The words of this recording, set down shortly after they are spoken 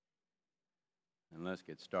And let's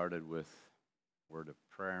get started with a word of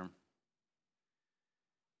prayer.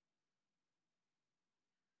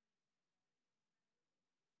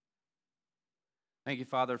 Thank you,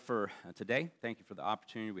 Father, for today. Thank you for the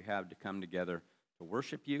opportunity we have to come together to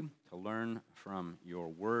worship you, to learn from your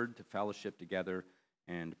word, to fellowship together,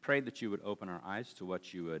 and pray that you would open our eyes to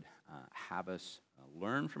what you would have us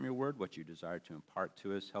learn from your word, what you desire to impart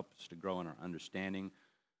to us. Help us to grow in our understanding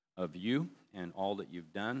of you and all that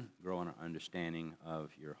you've done, grow in our understanding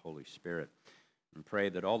of your Holy Spirit. And pray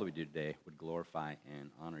that all that we do today would glorify and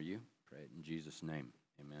honor you. Pray it in Jesus' name.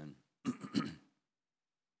 Amen.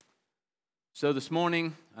 So this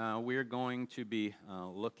morning, we're going to be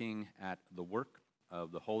looking at the work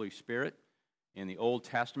of the Holy Spirit in the Old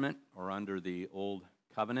Testament or under the Old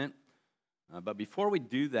Covenant. But before we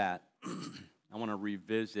do that, I want to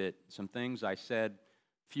revisit some things I said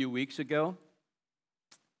a few weeks ago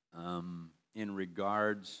in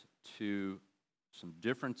regards to some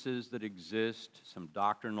differences that exist, some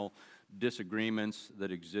doctrinal disagreements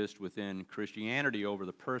that exist within Christianity over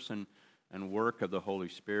the person and work of the Holy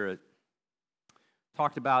Spirit.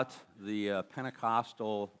 Talked about the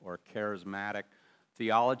Pentecostal or charismatic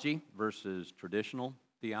theology versus traditional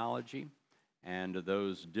theology, and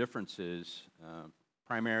those differences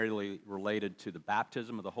primarily related to the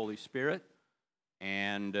baptism of the Holy Spirit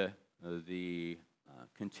and the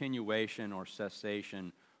continuation or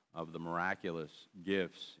cessation of the miraculous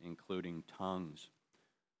gifts, including tongues.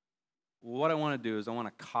 What I want to do is I want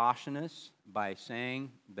to caution us by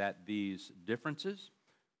saying that these differences,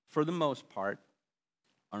 for the most part,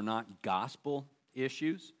 are not gospel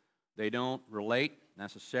issues. They don't relate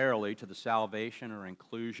necessarily to the salvation or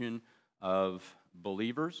inclusion of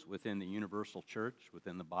believers within the universal church,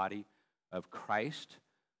 within the body of Christ.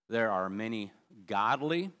 There are many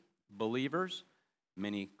godly believers,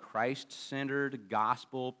 many Christ-centered,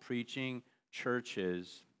 gospel-preaching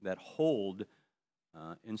churches that hold,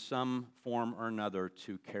 in some form or another,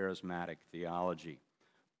 to charismatic theology,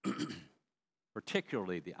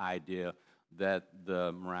 particularly the idea that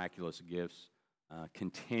the miraculous gifts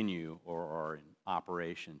continue or are in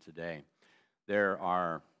operation today. There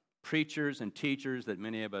are preachers and teachers that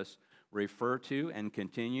many of us refer to and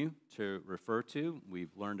continue to refer to.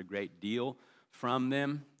 We've learned a great deal from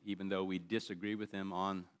them, even though we disagree with them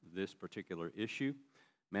on this particular issue.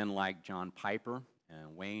 Men like John Piper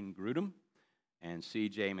and Wayne Grudem and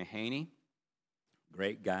C.J. Mahaney,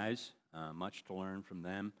 great guys, much to learn from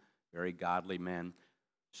them, very godly men.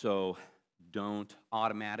 So don't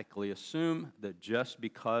automatically assume that just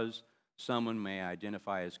because someone may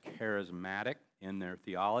identify as charismatic in their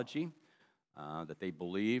theology, that they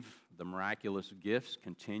believe the miraculous gifts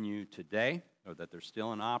continue today or that they're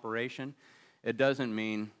still in operation. It doesn't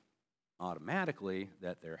mean automatically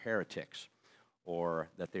that they're heretics or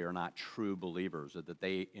that they are not true believers or that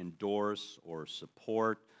they endorse or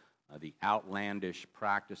support the outlandish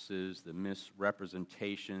practices, the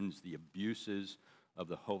misrepresentations, the abuses of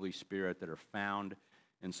the Holy Spirit that are found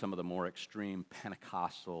in some of the more extreme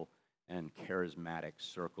Pentecostal and charismatic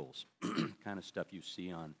circles. Kind of stuff you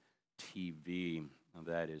see on TV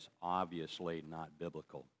that is obviously not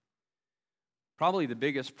biblical. Probably the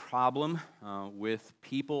biggest problem with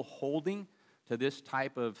people holding to this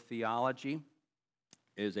type of theology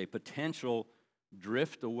is a potential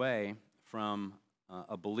drift away from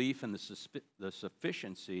a belief in the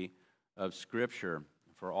sufficiency of Scripture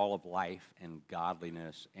for all of life and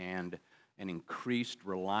godliness, and an increased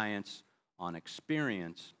reliance on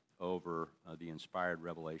experience over the inspired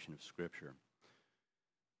revelation of Scripture.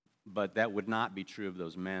 But that would not be true of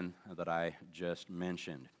those men that I just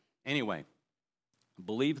mentioned. Anyway,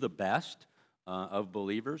 believe the best of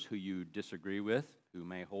believers who you disagree with, who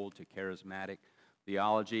may hold to charismatic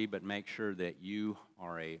theology, but make sure that you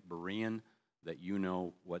are a Berean, that you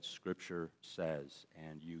know what Scripture says,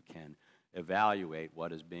 and you can evaluate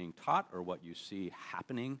what is being taught or what you see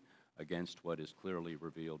happening against what is clearly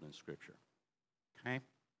revealed in Scripture. Okay?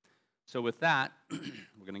 So with that,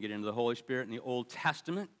 we're going to get into the Holy Spirit in the Old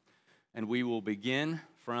Testament, and we will begin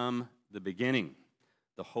from the beginning,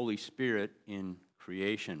 the Holy Spirit in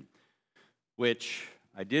creation, which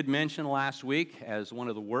I did mention last week as one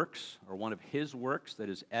of the works, or one of his works, that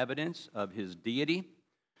is evidence of his deity.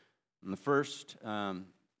 And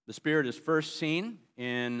the Spirit is first seen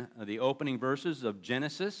in the opening verses of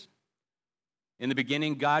Genesis. In the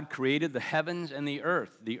beginning, God created the heavens and the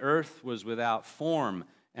earth. The earth was without form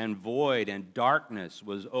and void, and darkness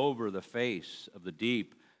was over the face of the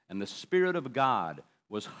deep. And the Spirit of God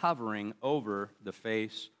was hovering over the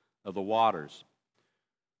face of the waters.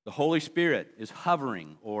 The Holy Spirit is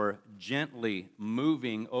hovering or gently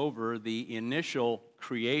moving over the initial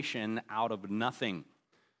creation out of nothing,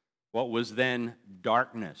 what was then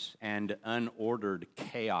darkness and unordered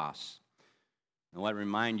chaos. And let me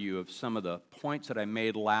remind you of some of the points that I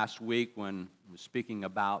made last week when I was speaking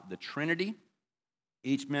about the Trinity.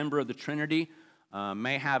 Each member of the Trinity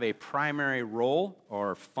may have a primary role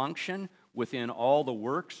or function within all the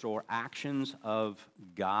works or actions of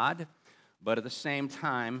God. But at the same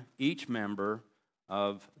time, each member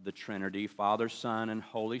of the Trinity, Father, Son, and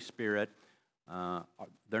Holy Spirit,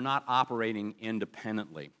 they're not operating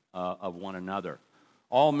independently of one another.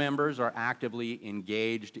 All members are actively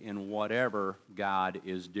engaged in whatever God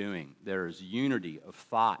is doing. There is unity of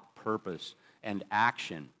thought, purpose, and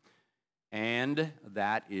action, and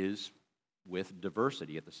that is with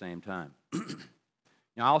diversity at the same time.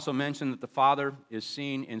 Now, I also mentioned that the Father is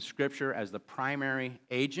seen in Scripture as the primary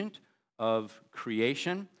agent of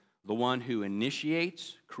creation, the one who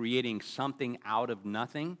initiates creating something out of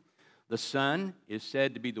nothing. The Son is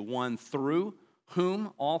said to be the one through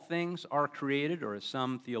whom all things are created, or as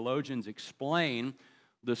some theologians explain,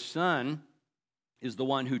 the Son is the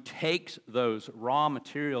one who takes those raw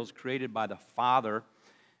materials created by the Father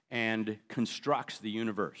and constructs the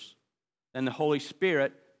universe. Then the Holy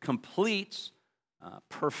Spirit completes,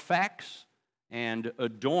 perfects, and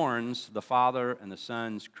adorns the Father and the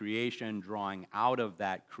Son's creation, drawing out of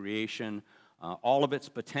that creation all of its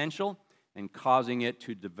potential and causing it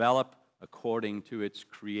to develop according to its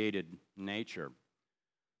created nature.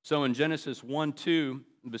 So in Genesis 1:2,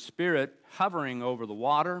 the Spirit hovering over the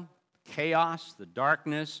water, chaos, the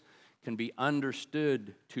darkness, can be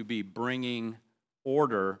understood to be bringing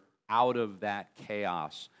order out of that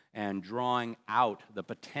chaos and drawing out the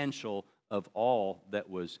potential of all that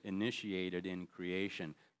was initiated in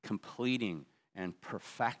creation, completing and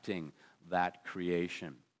perfecting that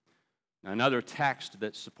creation. Now, another text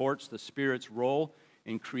that supports the Spirit's role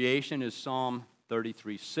in creation is Psalm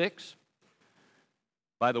 33:6.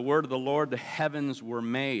 By the word of the Lord the heavens were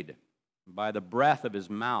made, by the breath of his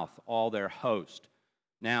mouth all their host.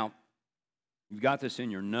 Now, you've got this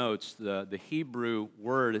in your notes. The Hebrew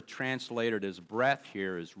word translated as breath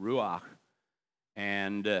here is ruach,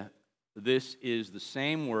 and this is the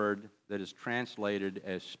same word that is translated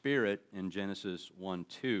as spirit in Genesis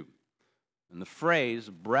 1:2. And the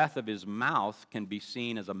phrase, breath of his mouth, can be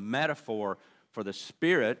seen as a metaphor for the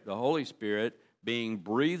Spirit, the Holy Spirit, being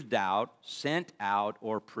breathed out, sent out,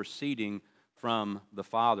 or proceeding from the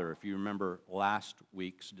Father, if you remember last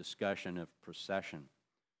week's discussion of procession.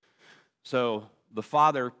 So the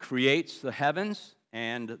Father creates the heavens,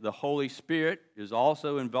 and the Holy Spirit is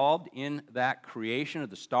also involved in that creation of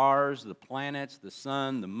the stars, the planets, the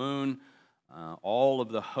sun, the moon, all of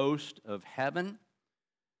the host of heaven.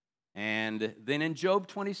 And then in Job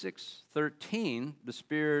 26:13, the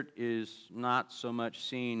Spirit is not so much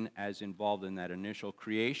seen as involved in that initial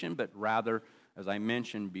creation, but rather, as I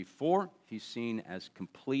mentioned before, he's seen as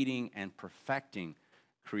completing and perfecting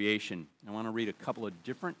creation. I want to read a couple of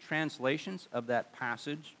different translations of that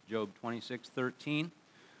passage, Job 26:13.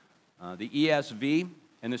 The ESV,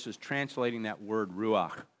 and this is translating that word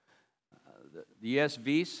ruach. The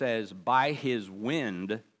ESV says, by his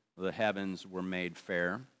wind the heavens were made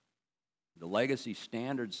fair. The Legacy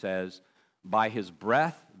Standard says, by his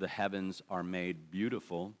breath the heavens are made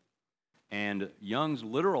beautiful. And Young's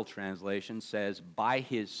literal translation says, by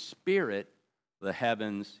his Spirit the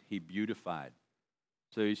heavens he beautified.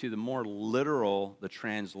 So you see, the more literal the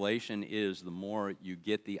translation is, the more you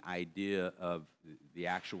get the idea of the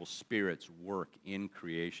actual Spirit's work in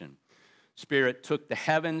creation. Spirit took the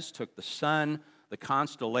heavens, took the sun, the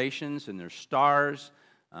constellations and their stars,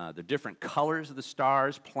 the different colors of the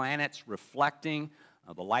stars, planets reflecting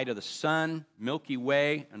the light of the sun, Milky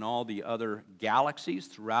Way, and all the other galaxies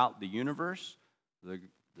throughout the universe. The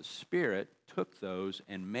Spirit took those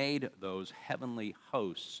and made those heavenly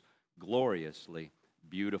hosts gloriously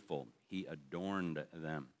beautiful. He adorned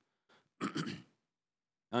them.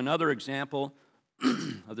 Another example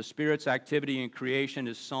of the Spirit's activity in creation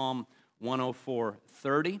is Psalm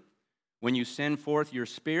 104:30. When you send forth your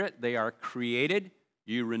Spirit, they are created.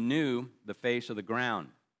 You renew the face of the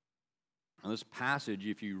ground. Now, this passage,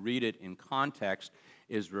 if you read it in context,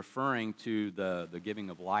 is referring to the giving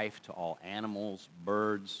of life to all animals,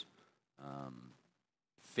 birds,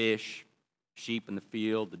 fish, sheep in the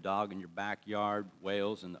field, the dog in your backyard,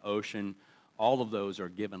 whales in the ocean. All of those are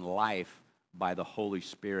given life by the Holy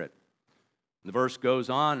Spirit. The verse goes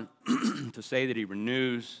on to say that he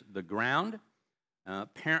renews the ground.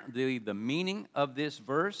 Apparently, the meaning of this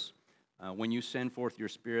verse, when you send forth your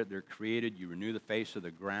Spirit, they're created, you renew the face of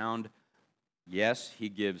the ground. Yes, he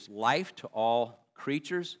gives life to all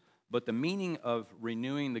creatures, but the meaning of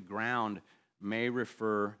renewing the ground may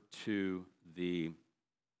refer to the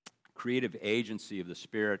creative agency of the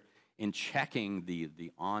Spirit in checking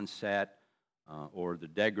the onset or the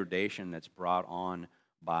degradation that's brought on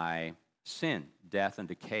by sin, death, and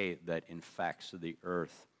decay that infects the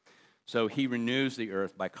earth. So he renews the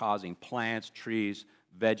earth by causing plants, trees,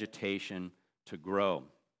 vegetation to grow.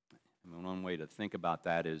 And one way to think about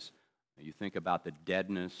that is you think about the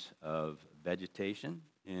deadness of vegetation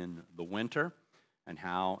in the winter and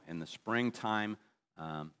how in the springtime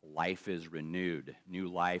life is renewed. New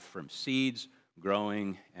life from seeds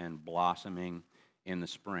growing and blossoming in the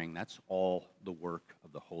spring. That's all the work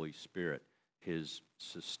of the Holy Spirit, his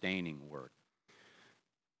sustaining work.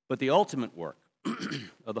 But the ultimate work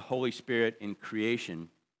of the Holy Spirit in creation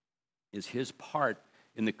is his part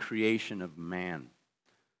in the creation of man.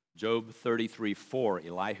 Job 33:4,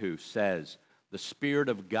 Elihu says, "The Spirit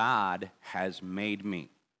of God has made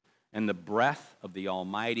me, and the breath of the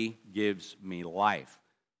Almighty gives me life."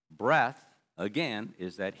 Breath, again,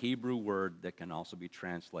 is that Hebrew word that can also be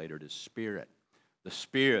translated as spirit. The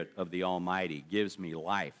Spirit of the Almighty gives me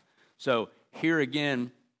life. So here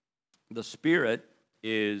again, the Spirit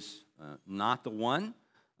is not the one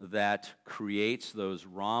that creates those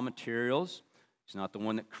raw materials. He's not the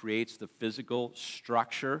one that creates the physical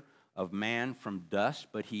structure of man from dust,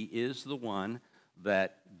 but he is the one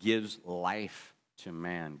that gives life to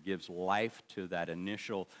man, gives life to that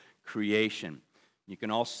initial creation. You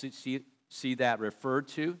can also see that referred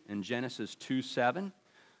to in Genesis 2:7.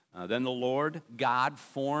 Then the Lord God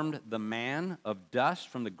formed the man of dust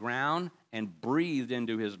from the ground and breathed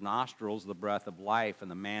into his nostrils the breath of life, and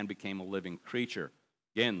the man became a living creature.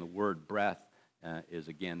 Again, the word breath is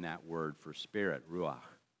again that word for spirit, ruach.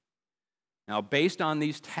 Now, based on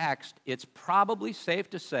these texts, it's probably safe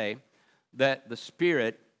to say that the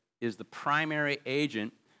Spirit is the primary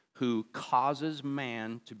agent who causes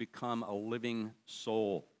man to become a living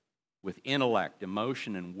soul with intellect,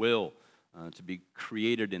 emotion, and will to be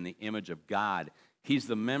created in the image of God. He's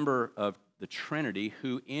the member of the Trinity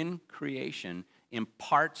who, in creation,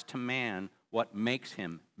 imparts to man what makes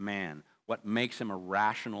him man, what makes him a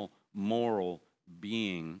rational, moral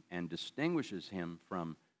being, and distinguishes him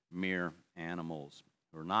from mere animals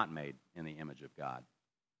who are not made in the image of God.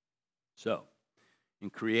 So, in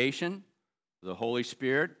creation, the Holy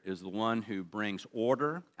Spirit is the one who brings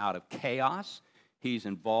order out of chaos. He's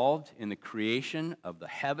involved in the creation of the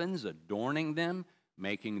heavens, adorning them,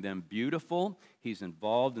 making them beautiful. He's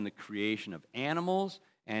involved in the creation of animals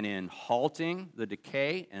and in halting the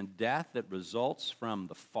decay and death that results from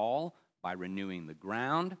the fall by renewing the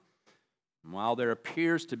ground. And while there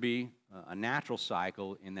appears to be a natural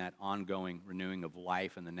cycle in that ongoing renewing of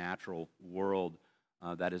life in the natural world,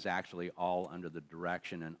 that is actually all under the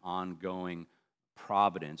direction and ongoing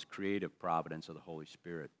providence, creative providence of the Holy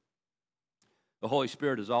Spirit. The Holy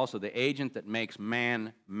Spirit is also the agent that makes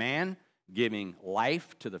man man, giving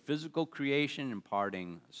life to the physical creation,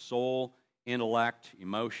 imparting soul, intellect,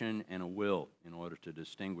 emotion, and a will in order to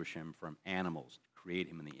distinguish him from animals, to create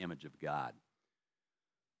him in the image of God.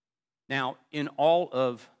 Now, in all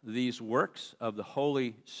of these works of the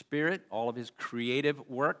Holy Spirit, all of his creative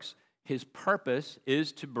works, his purpose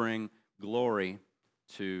is to bring glory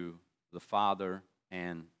to the Father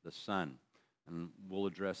and the Son. And we'll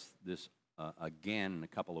address this again in a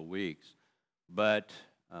couple of weeks. But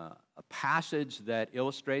a passage that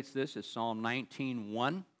illustrates this is Psalm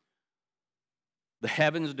 19:1. The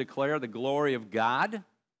heavens declare the glory of God,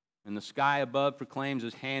 and the sky above proclaims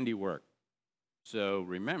his handiwork. So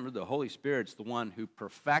remember, the Holy Spirit's the one who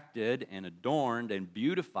perfected and adorned and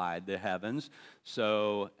beautified the heavens.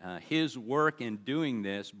 So his work in doing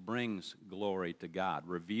this brings glory to God,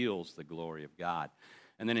 reveals the glory of God.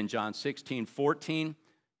 And then in John 16:14,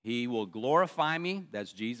 he will glorify me.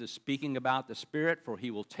 That's Jesus speaking about the Spirit, for he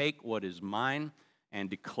will take what is mine and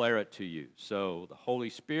declare it to you. So the Holy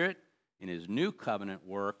Spirit, in his new covenant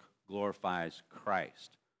work, glorifies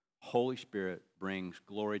Christ. Holy Spirit brings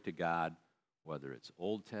glory to God, whether it's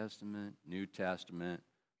Old Testament, New Testament.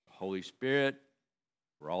 The Holy Spirit,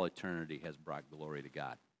 for all eternity, has brought glory to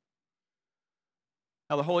God.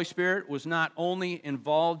 Now, the Holy Spirit was not only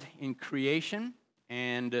involved in creation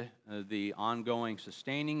and the ongoing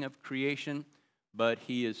sustaining of creation, but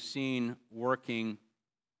he is seen working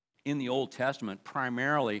in the Old Testament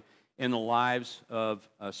primarily in the lives of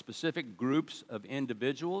specific groups of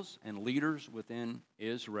individuals and leaders within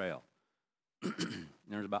Israel.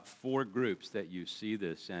 There's about 4 groups that you see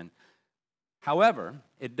this in. However,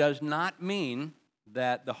 it does not mean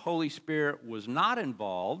that the Holy Spirit was not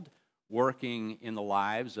involved working in the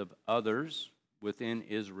lives of others within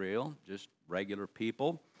Israel, just regular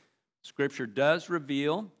people. Scripture does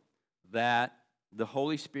reveal that the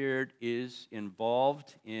Holy Spirit is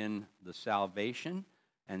involved in the salvation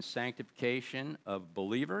and sanctification of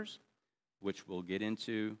believers, which we'll get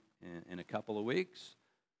into in a couple of weeks.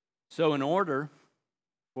 So in order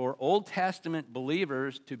for Old Testament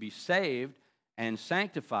believers to be saved and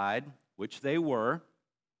sanctified, which they were,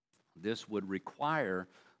 this would require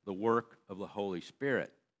the work of the Holy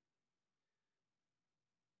Spirit.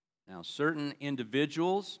 Now, certain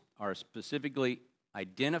individuals are specifically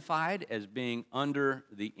identified as being under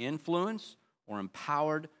the influence or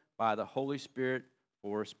empowered by the Holy Spirit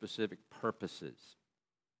for specific purposes.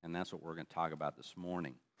 And that's what we're going to talk about this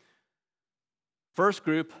morning. First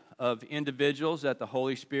group of individuals that the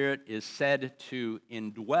Holy Spirit is said to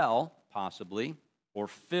indwell, possibly, or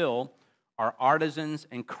fill, are artisans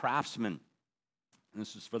and craftsmen. And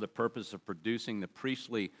this is for the purpose of producing the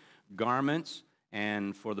priestly garments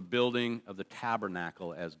and for the building of the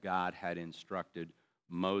tabernacle as God had instructed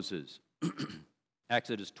Moses.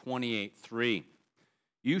 Exodus 28:3.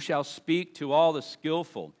 You shall speak to all the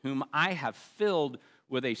skillful, whom I have filled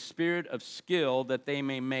with a spirit of skill, that they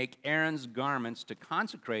may make Aaron's garments to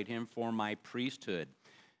consecrate him for my priesthood.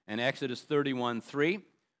 And Exodus 31:3,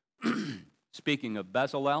 speaking of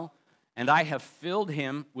Bezalel, and I have filled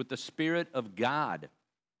him with the Spirit of God,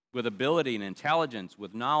 with ability and intelligence,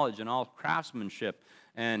 with knowledge and all craftsmanship,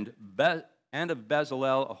 and of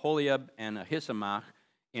Bezalel, Aholiab, and Ahisamach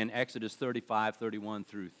in Exodus 35:31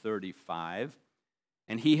 through 35.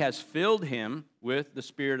 And he has filled him with the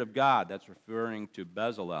Spirit of God, that's referring to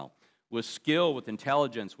Bezalel, with skill, with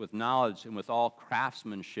intelligence, with knowledge, and with all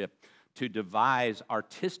craftsmanship, to devise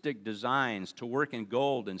artistic designs, to work in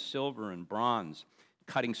gold and silver and bronze,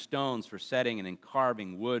 cutting stones for setting and in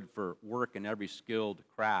carving wood for work in every skilled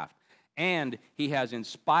craft. And he has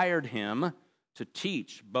inspired him to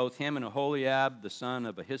teach, both him and Aholiab, the son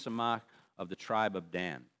of Ahisamach of the tribe of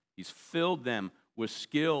Dan. He's filled them with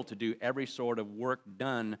skill to do every sort of work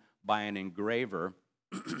done by an engraver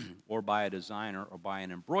or by a designer or by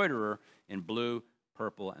an embroiderer in blue,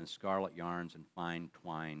 purple, and scarlet yarns and fine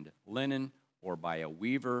twined linen, or by a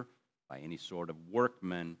weaver, by any sort of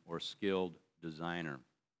workman or skilled designer.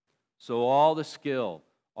 So all the skill,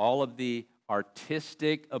 all of the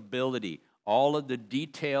artistic ability, all of the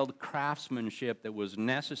detailed craftsmanship that was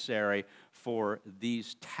necessary for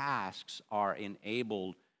these tasks are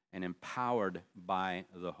enabled and empowered by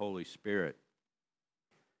the Holy Spirit.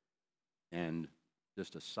 And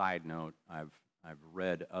just a side note, I've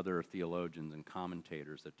read other theologians and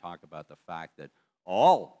commentators that talk about the fact that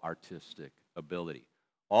all artistic ability,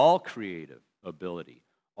 all creative ability,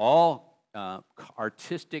 all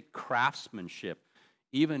artistic craftsmanship,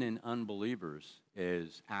 even in unbelievers,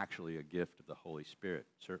 is actually a gift of the Holy Spirit.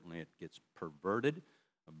 Certainly it gets perverted,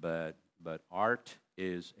 but art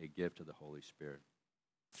is a gift of the Holy Spirit.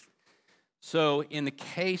 So in the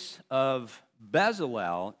case of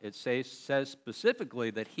Bezalel, it says specifically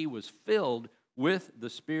that he was filled with the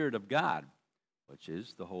Spirit of God, which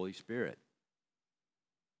is the Holy Spirit.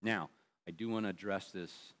 Now, I do want to address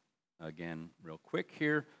this again real quick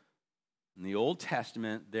here. In the Old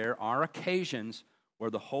Testament, there are occasions where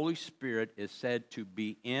the Holy Spirit is said to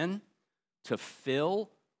be in, to fill,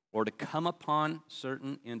 or to come upon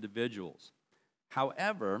certain individuals.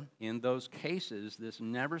 However, in those cases, this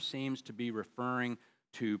never seems to be referring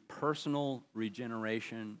to personal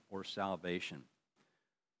regeneration or salvation,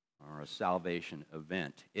 or a salvation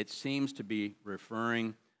event. It seems to be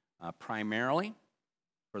referring primarily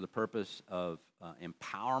for the purpose of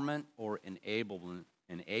empowerment or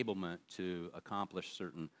enablement to accomplish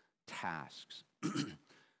certain tasks.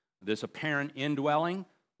 This apparent indwelling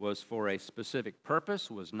was for a specific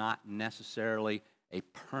purpose, was not necessarily a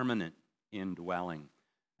permanent indwelling,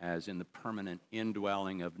 as in the permanent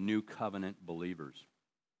indwelling of new covenant believers,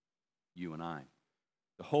 you and I.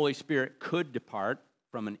 The Holy Spirit could depart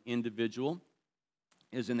from an individual,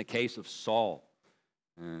 as in the case of Saul.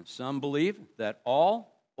 Some believe that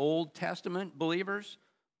all Old Testament believers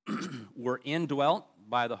were indwelt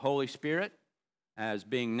by the Holy Spirit as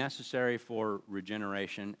being necessary for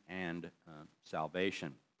regeneration and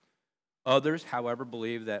salvation. Others, however,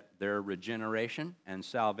 believe that their regeneration and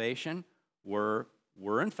salvation were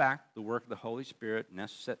in fact the work of the Holy Spirit,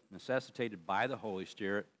 necessitated by the Holy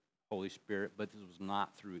Spirit, but this was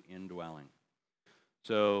not through indwelling.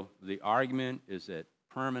 So the argument is that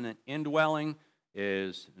permanent indwelling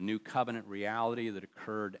is a new covenant reality that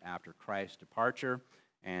occurred after Christ's departure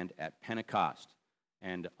and at Pentecost.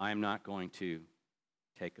 And I'm not going to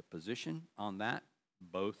take a position on that.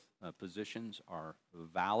 Both positions are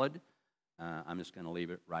valid. I'm just going to leave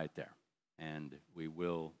it right there. and we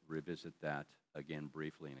will revisit that again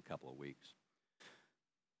briefly in a couple of weeks.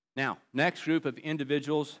 Now, next group of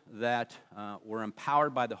individuals that were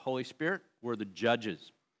empowered by the Holy Spirit were the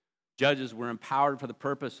judges. Judges were empowered for the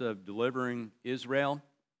purpose of delivering Israel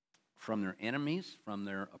from their enemies, from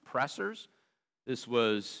their oppressors. This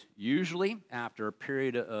was usually after a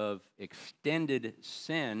period of extended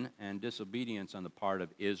sin and disobedience on the part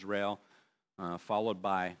of Israel, followed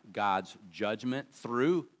by God's judgment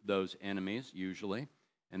through those enemies, usually,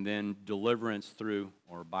 and then deliverance through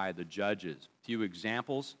or by the judges. A few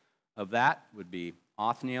examples of that would be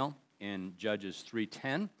Othniel in Judges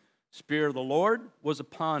 3:10. Spirit of the Lord was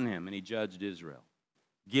upon him, and he judged Israel.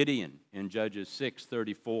 Gideon in Judges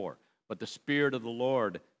 6:34. But the Spirit of the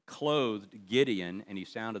Lord clothed Gideon, and he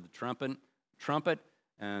sounded the trumpet,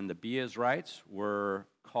 and the Abiezrites were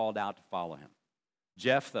called out to follow him.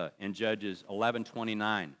 Jephthah in Judges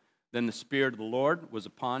 11:29. Then the Spirit of the Lord was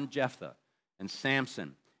upon Jephthah. And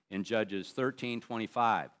Samson in Judges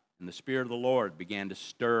 13:25. And the Spirit of the Lord began to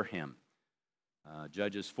stir him.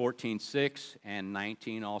 Judges 14:6 and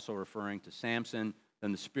 19, also referring to Samson.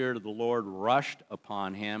 Then the Spirit of the Lord rushed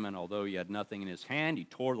upon him, and although he had nothing in his hand, he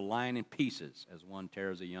tore the lion in pieces, as one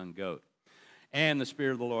tears a young goat. And the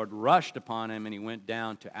Spirit of the Lord rushed upon him, and he went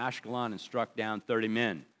down to Ashkelon and struck down 30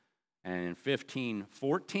 men. And in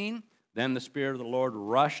 15:14, then the Spirit of the Lord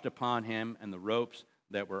rushed upon him, and the ropes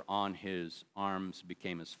that were on his arms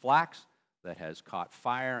became as flax that has caught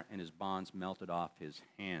fire, and his bonds melted off his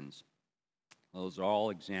hands. Those are all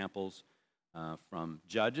examples from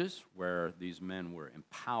Judges where these men were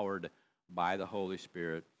empowered by the Holy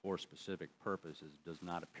Spirit for specific purposes. It does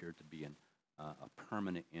not appear to be a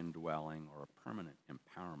permanent indwelling or a permanent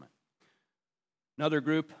empowerment. Another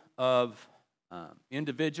group of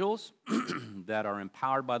individuals that are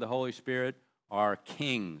empowered by the Holy Spirit are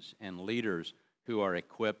kings and leaders who are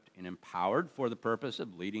equipped and empowered for the purpose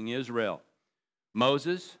of leading Israel.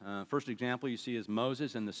 Moses, first example you see is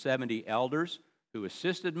Moses and the 70 elders who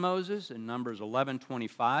assisted Moses in Numbers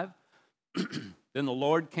 11:25. Then the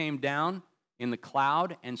Lord came down in the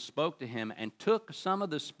cloud and spoke to him and took some of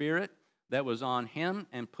the Spirit that was on him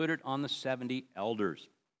and put it on the 70 elders.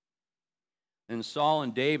 And Saul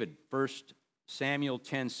and David, 1 Samuel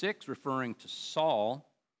 10:6, referring to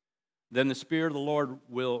Saul, then the Spirit of the Lord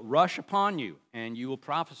will rush upon you, and you will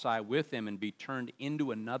prophesy with him and be turned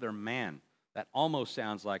into another man. That almost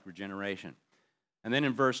sounds like regeneration. And then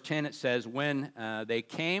in verse 10 it says, when they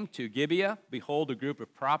came to Gibeah, behold, a group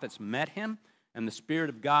of prophets met him, and the Spirit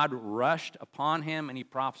of God rushed upon him, and he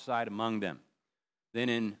prophesied among them. Then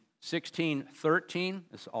in 16:13,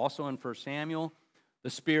 this is also in 1 Samuel, the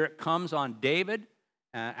Spirit comes on David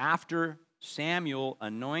after Samuel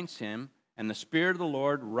anoints him, and the Spirit of the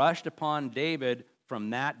Lord rushed upon David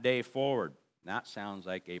from that day forward. That sounds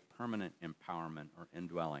like a permanent empowerment or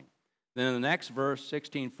indwelling. Then in the next verse,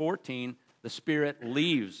 16:14, the Spirit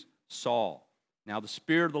leaves Saul. Now the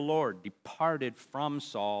Spirit of the Lord departed from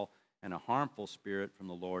Saul, and a harmful spirit from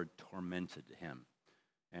the Lord tormented him.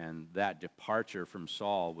 And that departure from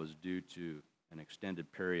Saul was due to an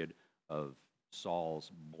extended period of Saul's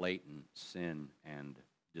blatant sin and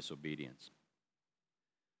disobedience.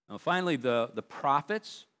 Now finally, the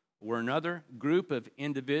prophets were another group of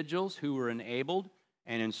individuals who were enabled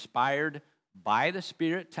and inspired by the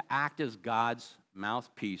Spirit to act as God's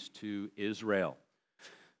mouthpiece to Israel.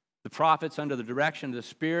 The prophets, under the direction of the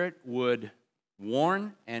Spirit, would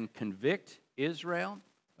warn and convict Israel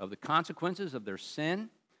of the consequences of their sin.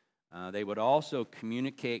 They would also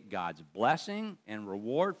communicate God's blessing and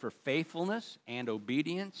reward for faithfulness and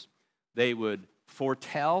obedience. They would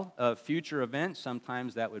foretell of future events.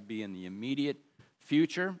 Sometimes that would be in the immediate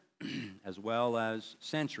future, as well as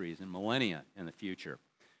centuries and millennia in the future.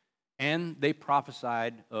 And they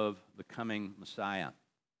prophesied of the coming Messiah.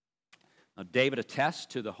 Now, David attests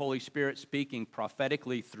to the Holy Spirit speaking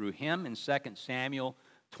prophetically through him in 2 Samuel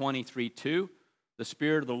 23:2. The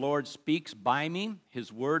Spirit of the Lord speaks by me.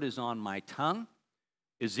 His word is on my tongue.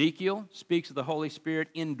 Ezekiel speaks of the Holy Spirit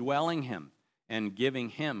indwelling him and giving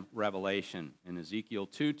him revelation in Ezekiel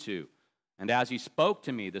 2:2. And as he spoke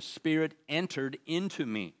to me, the Spirit entered into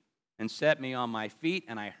me and set me on my feet,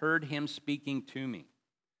 and I heard him speaking to me.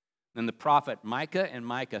 Then the prophet Micah in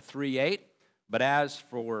Micah 3:8, but as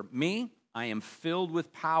for me, I am filled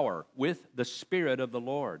with power, with the Spirit of the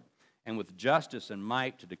Lord, and with justice and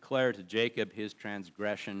might to declare to Jacob his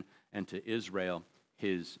transgression and to Israel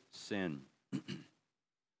his sin.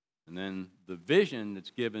 And then the vision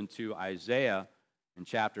that's given to Isaiah in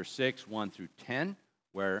chapter 6, 1 through 10,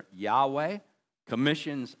 where Yahweh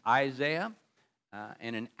commissions Isaiah.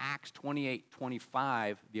 And in Acts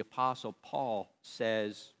 28:25, the Apostle Paul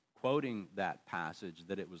says, quoting that passage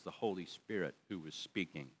that it was the Holy Spirit who was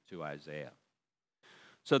speaking to Isaiah.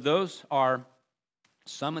 So those are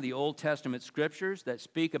some of the Old Testament scriptures that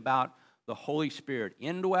speak about the Holy Spirit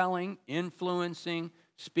indwelling, influencing,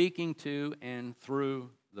 speaking to, and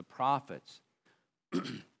through the prophets.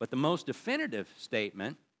 But the most definitive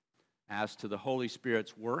statement as to the Holy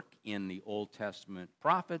Spirit's work in the Old Testament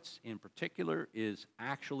prophets in particular is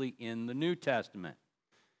actually in the New Testament.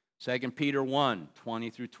 2 Peter 1, 20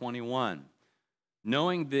 through 21.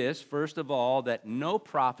 Knowing this, first of all, that no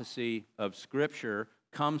prophecy of Scripture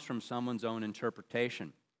comes from someone's own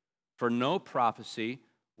interpretation. For no prophecy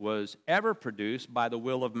was ever produced by the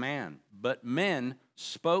will of man, but men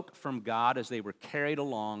spoke from God as they were carried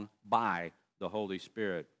along by the Holy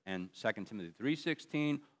Spirit. And 2 Timothy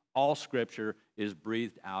 3:16, all Scripture is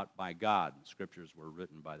breathed out by God. Scriptures were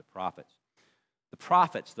written by the prophets. The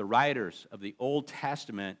prophets, the writers of the Old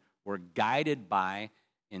Testament, were guided by,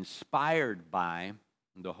 inspired by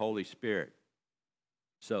the Holy Spirit.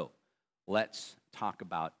 So, let's talk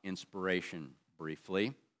about inspiration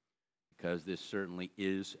briefly, because this certainly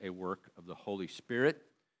is a work of the Holy Spirit.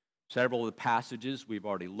 Several of the passages we've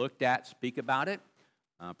already looked at speak about it,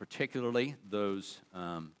 particularly those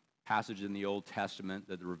passages in the Old Testament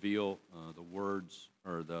that reveal the words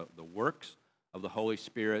or the works of the Holy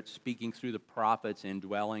Spirit, speaking through the prophets,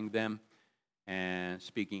 indwelling them, and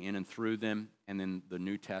speaking in and through them, and then the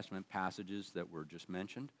New Testament passages that were just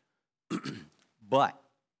mentioned. But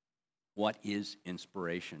what is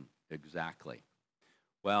inspiration exactly?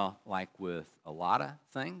 Well, like with a lot of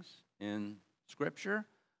things in Scripture,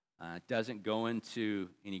 it doesn't go into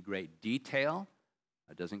any great detail.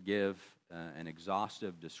 It doesn't give an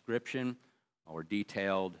exhaustive description or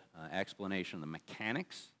detailed explanation of the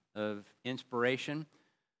mechanics of inspiration,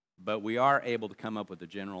 but we are able to come up with a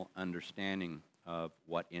general understanding of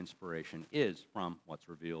what inspiration is from what's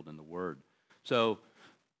revealed in the Word. So,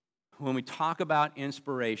 when we talk about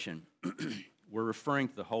inspiration, we're referring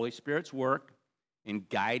to the Holy Spirit's work in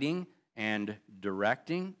guiding and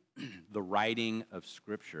directing the writing of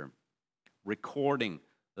Scripture, recording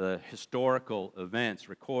the historical events,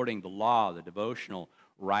 recording the law, the devotional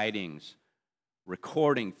writings,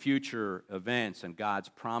 recording future events and God's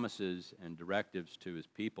promises and directives to His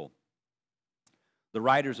people. The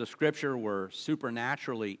writers of Scripture were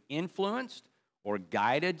supernaturally influenced or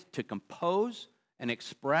guided to compose and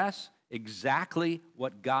express exactly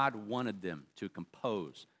what God wanted them to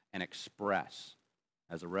compose and express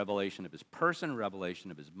as a revelation of His person,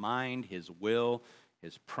 revelation of His mind, His will,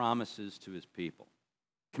 His promises to His people,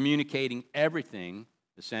 communicating everything,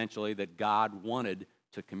 essentially, that God wanted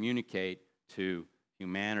to communicate to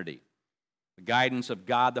humanity. The guidance of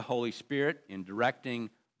God the Holy Spirit in directing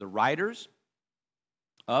the writers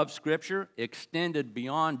of Scripture extended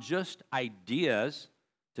beyond just ideas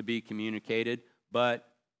to be communicated, but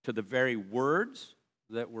to the very words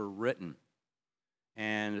that were written.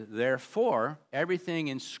 And therefore, everything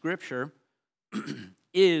in Scripture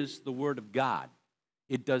is the Word of God.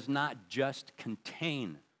 It does not just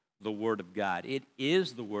contain the Word of God. It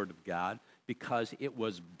is the Word of God because it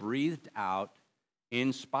was breathed out,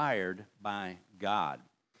 inspired by God.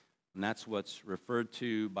 And that's what's referred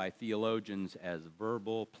to by theologians as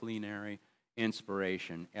verbal plenary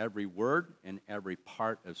inspiration. Every word and every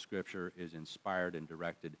part of Scripture is inspired and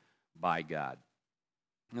directed by God.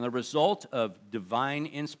 And the result of divine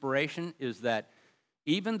inspiration is that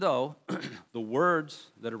even though the words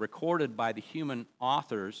that are recorded by the human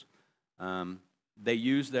authors, they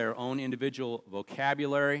use their own individual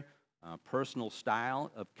vocabulary, personal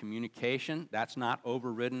style of communication, that's not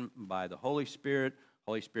overridden by the Holy Spirit.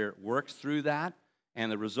 Holy Spirit works through that,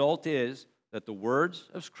 and the result is that the words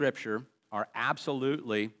of Scripture are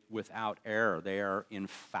absolutely without error. They are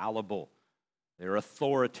infallible. They're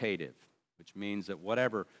authoritative, which means that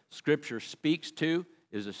whatever Scripture speaks to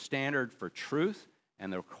is a standard for truth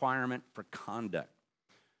and the requirement for conduct.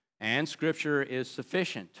 And Scripture is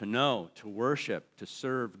sufficient to know, to worship, to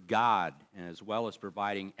serve God, as well as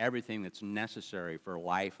providing everything that's necessary for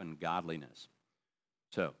life and godliness.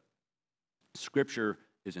 So, Scripture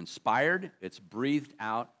is inspired, it's breathed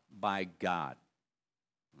out by God.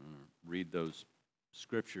 Read those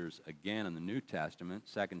Scriptures again in the New Testament,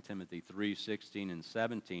 2 Timothy 3:16 and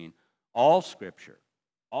 17. All Scripture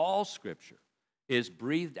is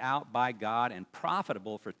breathed out by God and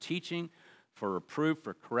profitable for teaching, for reproof,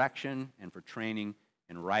 for correction, and for training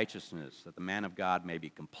in righteousness, that the man of God may be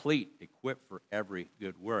complete, equipped for every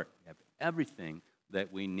good work. We have everything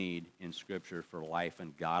that we need in Scripture for life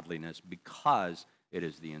and godliness because it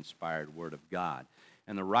is the inspired Word of God.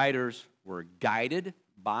 And the writers were guided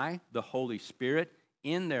by the Holy Spirit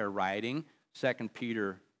in their writing. 2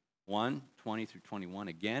 Peter 1, 20 through 21.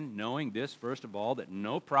 Again, knowing this, first of all, that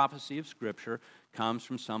no prophecy of Scripture comes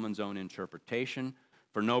from someone's own interpretation,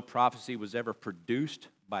 for no prophecy was ever produced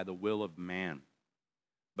by the will of man.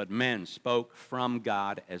 But men spoke from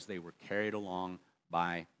God as they were carried along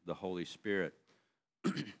by the Holy Spirit.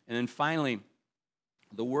 And then finally,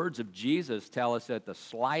 the words of Jesus tell us that the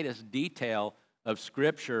slightest detail of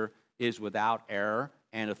Scripture is without error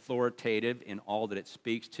and authoritative in all that it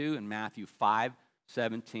speaks to in Matthew 5,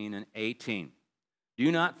 17, and 18.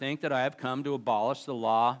 Do not think that I have come to abolish the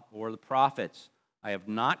law or the prophets. I have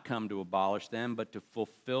not come to abolish them, but to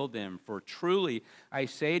fulfill them. For truly, I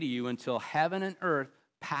say to you, until heaven and earth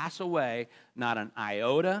pass away, not an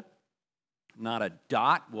iota, not a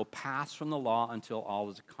dot will pass from the law until all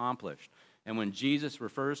is accomplished. And when Jesus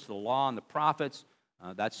refers to the law and the prophets,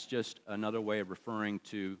 that's just another way of referring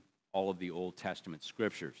to all of the Old Testament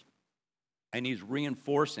scriptures. And he's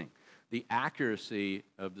reinforcing the accuracy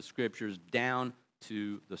of the scriptures down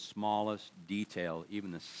to the smallest detail,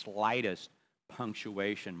 even the slightest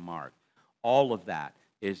punctuation mark. All of that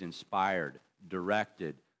is inspired,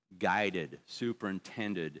 directed, guided,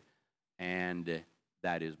 superintended, and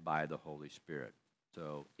that is by the Holy Spirit.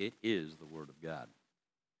 So it is the Word of God.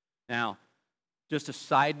 Now, just a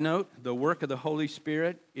side note, the work of the Holy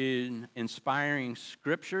Spirit in inspiring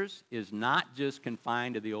scriptures is not just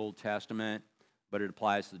confined to the Old Testament, but it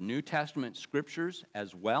applies to the New Testament scriptures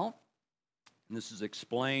as well. And this is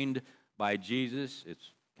explained by Jesus.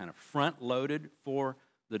 It's kind of front-loaded for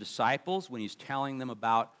the disciples when he's telling them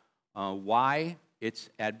about why it's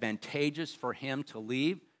advantageous for him to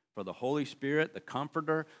leave, for the Holy Spirit, the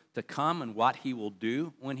Comforter, to come and what he will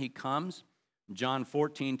do when he comes. In John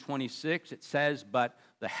 14:26, it says, "But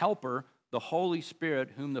the Helper, the Holy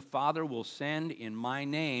Spirit, whom the Father will send in my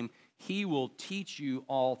name, he will teach you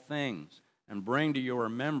all things and bring to your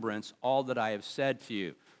remembrance all that I have said to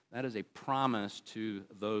you." That is a promise to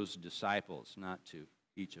those disciples, not to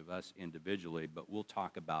each of us individually, but we'll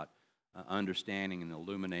talk about understanding and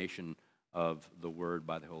illumination of the Word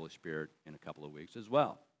by the Holy Spirit in a couple of weeks as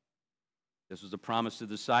well. This was a promise to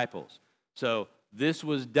the disciples. So this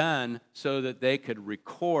was done so that they could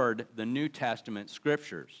record the New Testament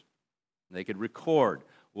scriptures. They could record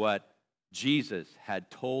what Jesus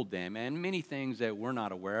had told them and many things that we're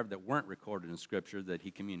not aware of that weren't recorded in Scripture that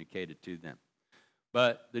he communicated to them.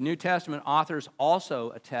 But the New Testament authors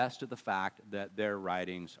also attest to the fact that their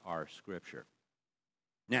writings are Scripture.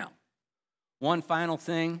 Now, one final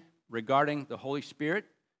thing regarding the Holy Spirit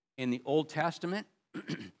in the Old Testament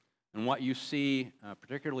and what you see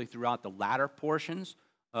particularly throughout the latter portions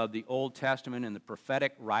of the Old Testament and the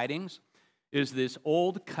prophetic writings is this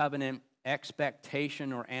Old Covenant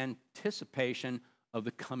expectation or anticipation of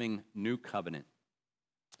the coming New Covenant.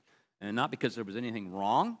 And not because there was anything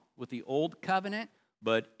wrong with the Old Covenant,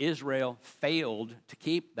 but Israel failed to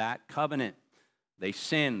keep that covenant. They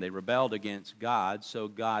sinned, they rebelled against God, so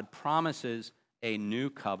God promises a new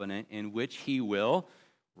covenant in which he will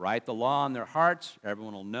write the law on their hearts.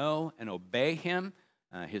 Everyone will know and obey him.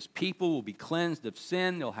 His people will be cleansed of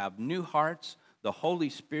sin. They'll have new hearts. The Holy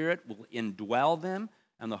Spirit will indwell them,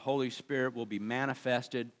 and the Holy Spirit will be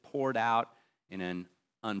manifested, poured out in an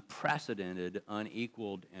unprecedented,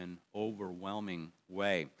 unequaled, and overwhelming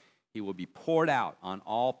way. He will be poured out on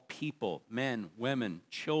all people, men, women,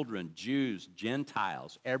 children, Jews,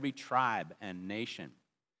 Gentiles, every tribe and nation.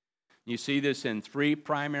 You see this in three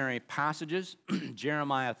primary passages,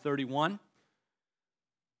 Jeremiah 31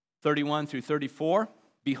 through 34.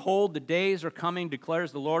 "Behold, the days are coming,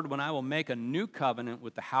 declares the Lord, when I will make a new covenant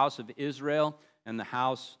with the house of Israel and the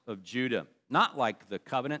house of Judah, not like the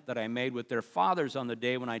covenant that I made with their fathers on the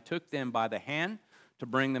day when I took them by the hand to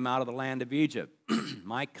bring them out of the land of Egypt,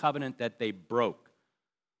 my covenant that they broke,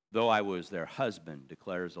 though I was their husband,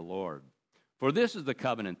 declares the Lord. For this is the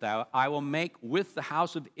covenant that I will make with the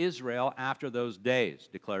house of Israel after those days,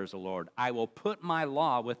 declares the Lord. I will put my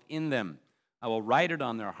law within them. I will write it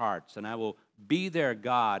on their hearts, and I will be their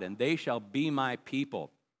God, and they shall be my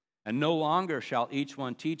people. And no longer shall each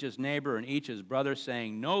one teach his neighbor and each his brother,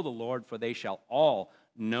 saying, Know the Lord, for they shall all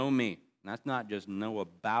know me." And that's not just know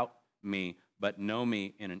about me, but know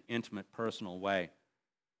me in an intimate, personal way.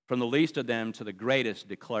 "From the least of them to the greatest,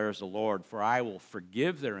 declares the Lord, for I will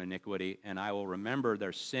forgive their iniquity, and I will remember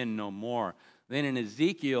their sin no more." Then in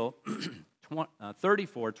Ezekiel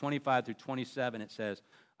 34, 25 through 27, it says,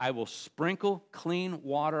 "I will sprinkle clean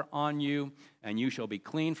water on you, and you shall be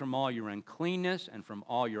clean from all your uncleanness, and from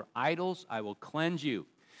all your idols I will cleanse you.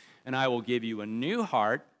 And I will give you a new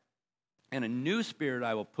heart, and a new spirit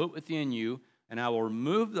I will put within you, and I will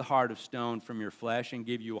remove the heart of stone from your flesh and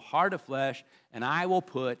give you a heart of flesh, and I will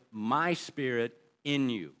put my spirit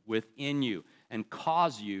within you, and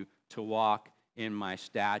cause you to walk in my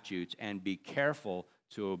statutes and be careful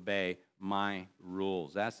to obey my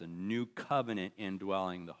rules. That's a new covenant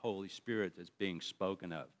indwelling the Holy Spirit that's being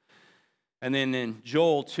spoken of. And then in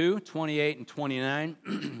Joel 2:28 and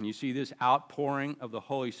 29, you see this outpouring of the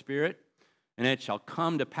Holy Spirit. And it shall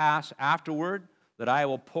come to pass afterward that I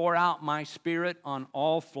will pour out my Spirit on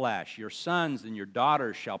all flesh. Your sons and your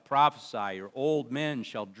daughters shall prophesy. Your old men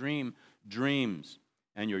shall dream dreams,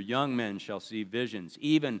 and your young men shall see visions.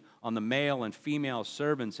 Even on the male and female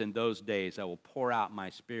servants in those days I will pour out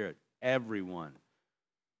my Spirit, everyone.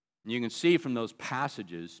 And you can see from those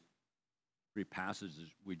passages, 3 passages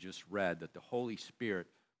we just read, that the Holy Spirit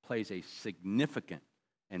plays a significant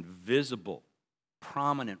and visible,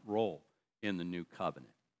 prominent role in the new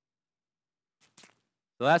covenant.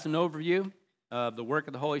 So that's an overview of the work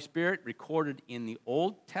of the Holy Spirit recorded in the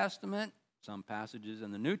Old Testament, some passages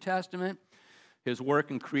in the New Testament. His work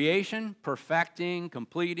in creation, perfecting,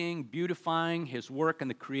 completing, beautifying. His work in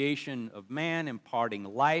the creation of man, imparting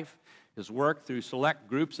life. His work through select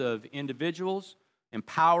groups of individuals,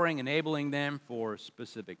 empowering, enabling them for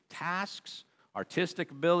specific tasks, artistic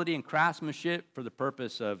ability and craftsmanship for the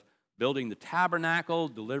purpose of building the tabernacle,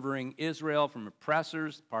 delivering Israel from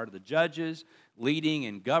oppressors, part of the judges, leading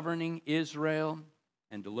and governing Israel,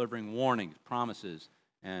 and delivering warnings, promises,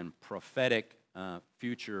 and prophetic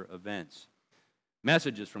future events.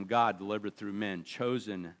 Messages from God delivered through men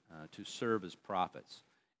chosen to serve as prophets.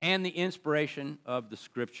 And the inspiration of the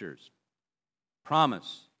Scriptures.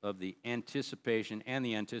 Promise of the anticipation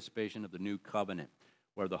of the new covenant,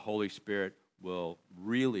 where the Holy Spirit will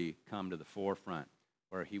really come to the forefront,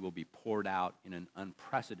 where he will be poured out in an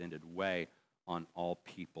unprecedented way on all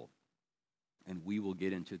people. And we will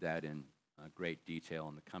get into that in great detail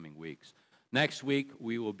in the coming weeks. Next week,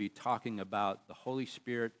 we will be talking about the Holy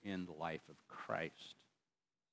Spirit in the life of Christ.